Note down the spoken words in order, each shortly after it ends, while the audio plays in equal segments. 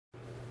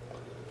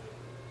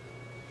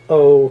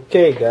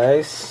Okay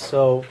guys,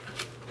 so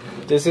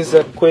this is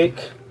a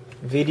quick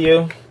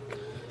video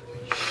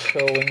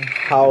showing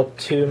how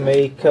to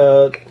make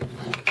a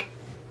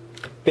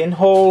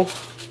pinhole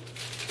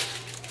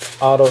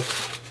out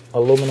of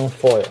aluminum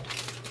foil.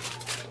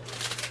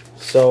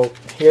 So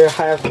here I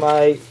have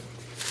my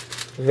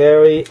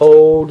very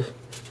old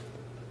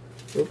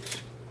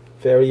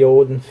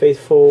and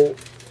faithful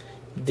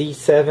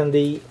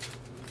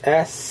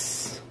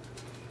D70S,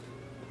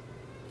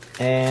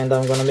 and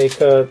I'm gonna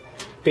make a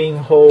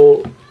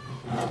pinhole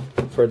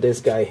for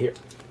this guy here.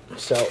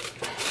 So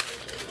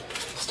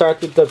start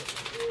with the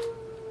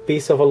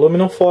piece of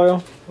aluminum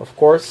foil, of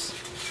course.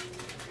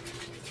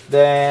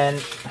 Then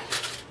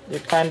you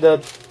kind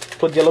of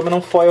put the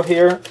aluminum foil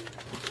here,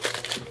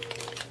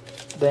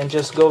 then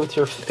just go with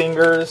your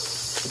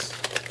fingers,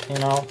 you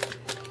know,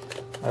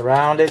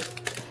 around it.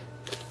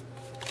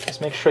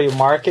 Just make sure you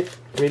mark it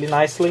really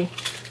nicely.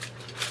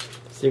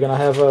 So you're gonna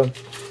have a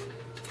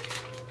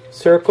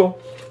circle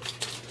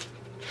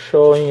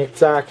showing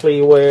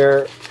exactly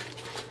where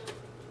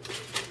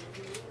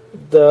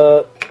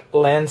the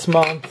lens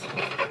mount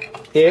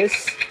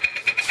is.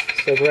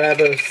 So grab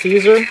a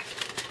scissor,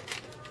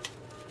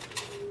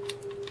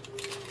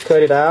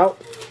 cut it out.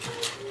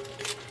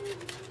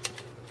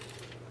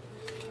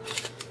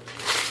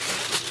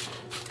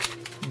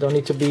 Don't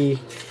need to be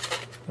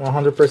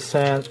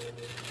 100%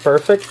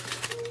 perfect.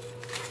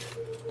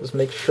 Just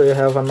make sure you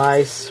have a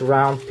nice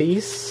round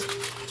piece.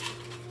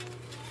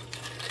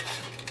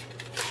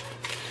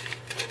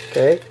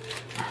 Okay.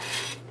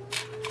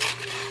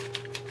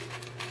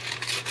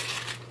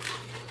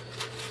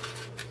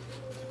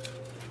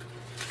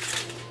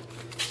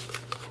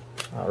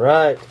 All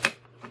right.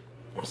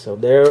 So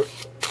there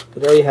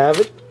you have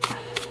it.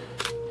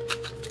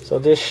 So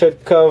this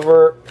should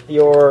cover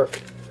your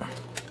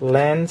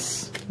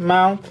lens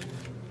mount.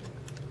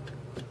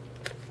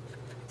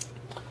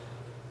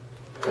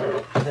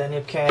 And then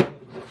you can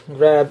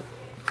grab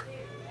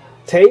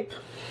tape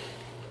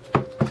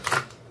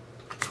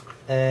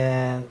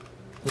and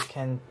you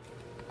can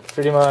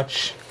pretty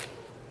much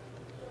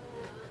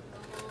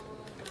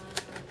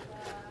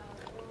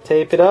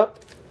tape it up.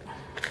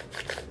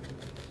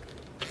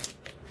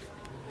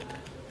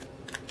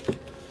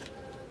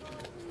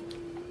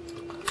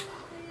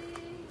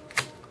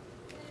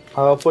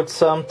 I'll put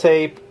some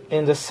tape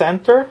in the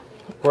center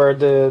where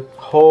the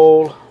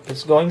hole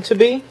is going to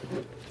be.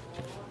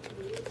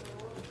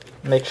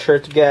 Make sure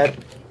to get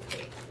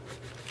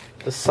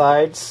the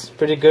sides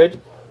pretty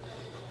good.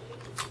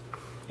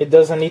 It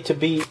doesn't need to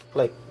be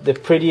like the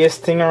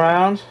prettiest thing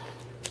around.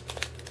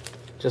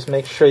 Just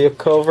make sure you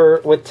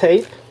cover with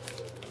tape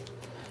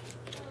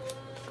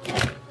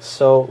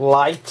so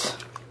light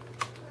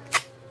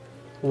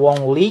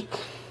won't leak.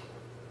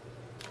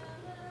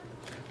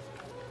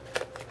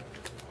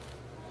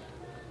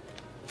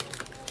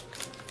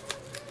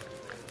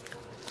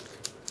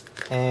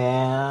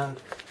 And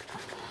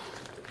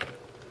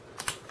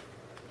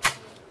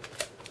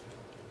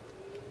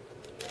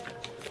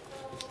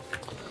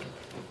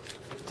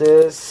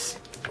this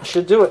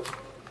should do it.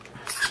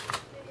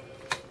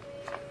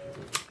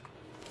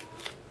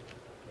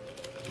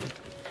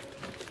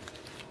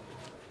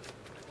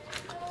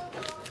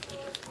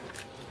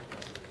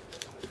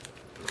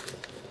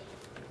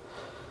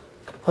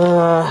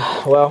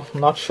 Well, I'm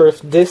not sure if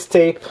this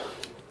tape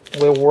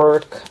will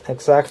work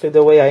exactly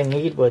the way I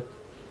need, but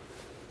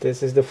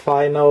this is the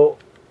final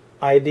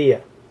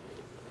idea.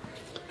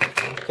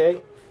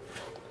 Okay,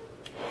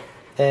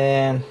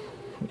 and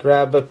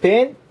grab a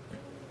pin.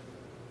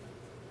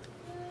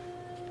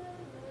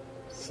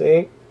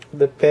 See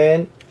the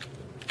pin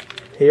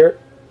here?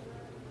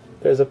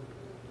 There's a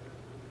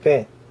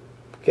pin.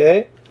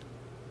 Okay,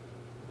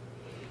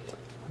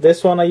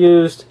 this one I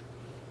used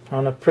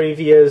on a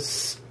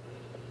previous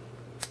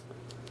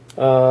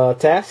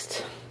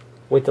test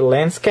with the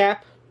lens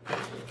cap.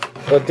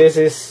 But this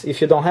is if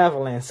you don't have a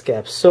lens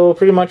cap. So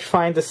pretty much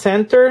find the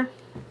center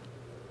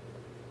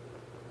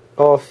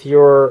of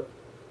your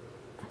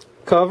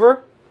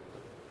cover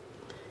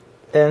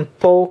and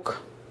poke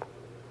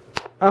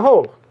a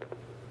hole.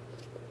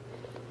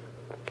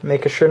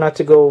 Make sure not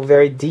to go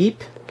very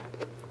deep,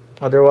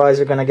 otherwise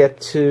you're gonna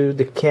get to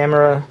the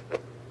camera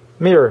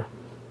mirror.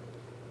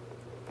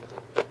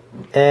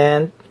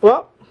 And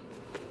well,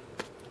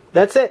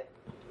 that's it.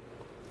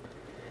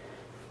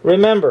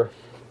 Remember,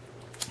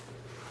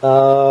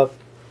 the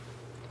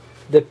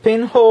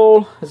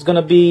pinhole is going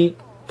to be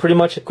pretty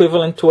much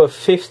equivalent to a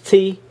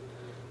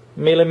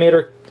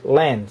 50mm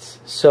lens.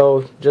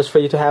 So just for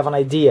you to have an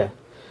idea.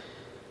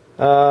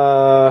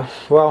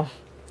 Well,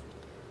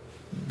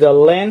 the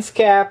lens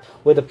cap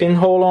with a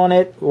pinhole on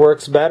it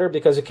works better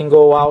because you can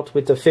go out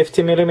with a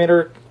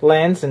 50mm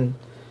lens and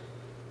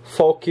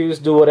focus,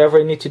 do whatever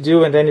you need to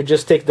do, and then you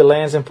just take the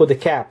lens and put the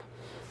cap.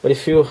 But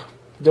if you're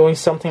doing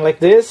something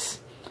like this,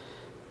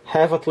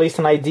 have at least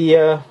an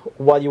idea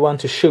what you want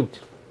to shoot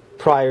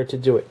prior to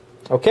do it.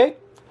 Okay?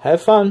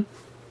 Have fun!